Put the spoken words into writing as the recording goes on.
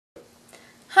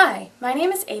Hi, my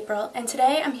name is April, and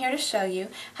today I'm here to show you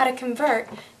how to convert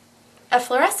a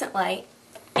fluorescent light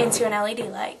into an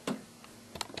LED light.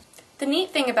 The neat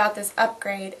thing about this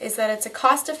upgrade is that it's a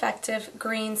cost-effective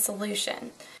green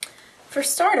solution. For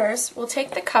starters, we'll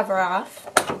take the cover off,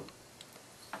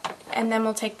 and then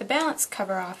we'll take the balance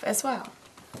cover off as well.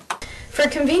 For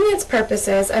convenience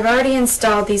purposes, I've already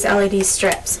installed these LED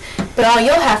strips, but all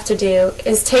you'll have to do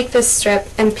is take this strip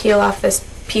and peel off this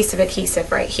piece of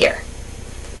adhesive right here.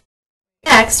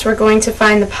 Next, we're going to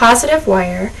find the positive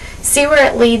wire, see where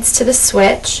it leads to the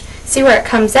switch, see where it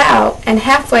comes out, and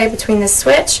halfway between the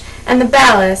switch and the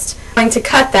ballast, I'm going to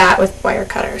cut that with wire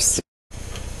cutters.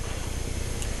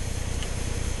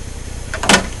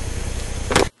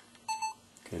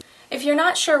 If you're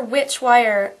not sure which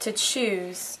wire to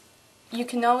choose, you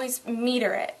can always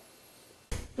meter it.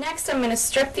 Next, I'm going to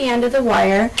strip the end of the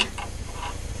wire.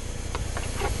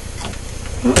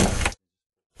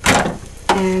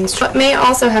 And you may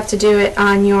also have to do it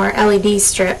on your LED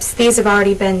strips. These have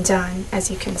already been done, as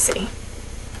you can see.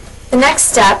 The next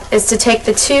step is to take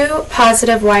the two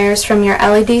positive wires from your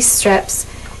LED strips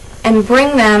and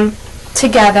bring them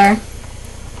together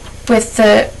with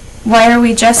the wire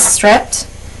we just stripped,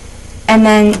 and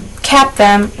then cap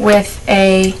them with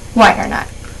a wire nut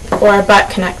or a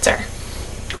butt connector.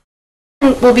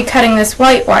 We'll be cutting this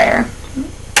white wire.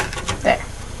 There.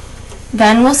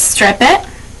 Then we'll strip it.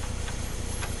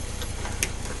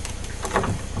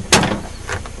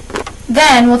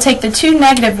 Then we'll take the two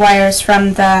negative wires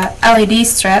from the LED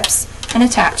strips and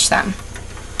attach them.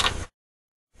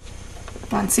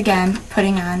 Once again,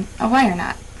 putting on a wire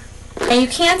nut. Now you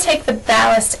can take the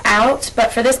ballast out,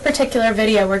 but for this particular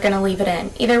video we're going to leave it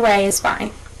in. Either way is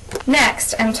fine.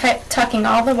 Next, I'm tucking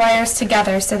all the wires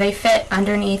together so they fit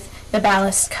underneath the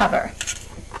ballast cover.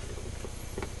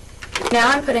 Now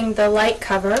I'm putting the light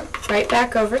cover right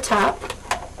back over top.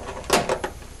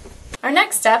 Our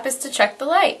next step is to check the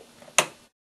light.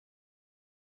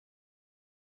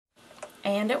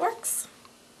 And it works.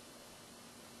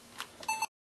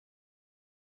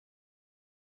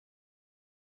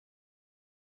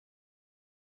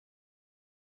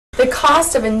 The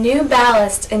cost of a new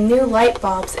ballast and new light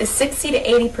bulbs is 60 to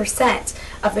 80%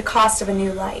 of the cost of a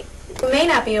new light. You may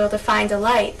not be able to find a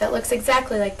light that looks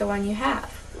exactly like the one you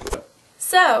have.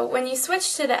 So, when you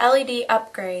switch to the LED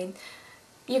upgrade,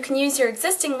 you can use your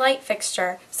existing light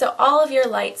fixture so all of your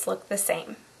lights look the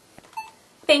same.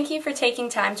 Thank you for taking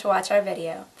time to watch our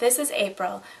video. This is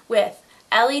April with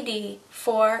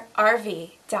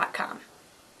LED4RV.com.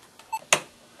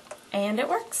 And it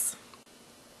works.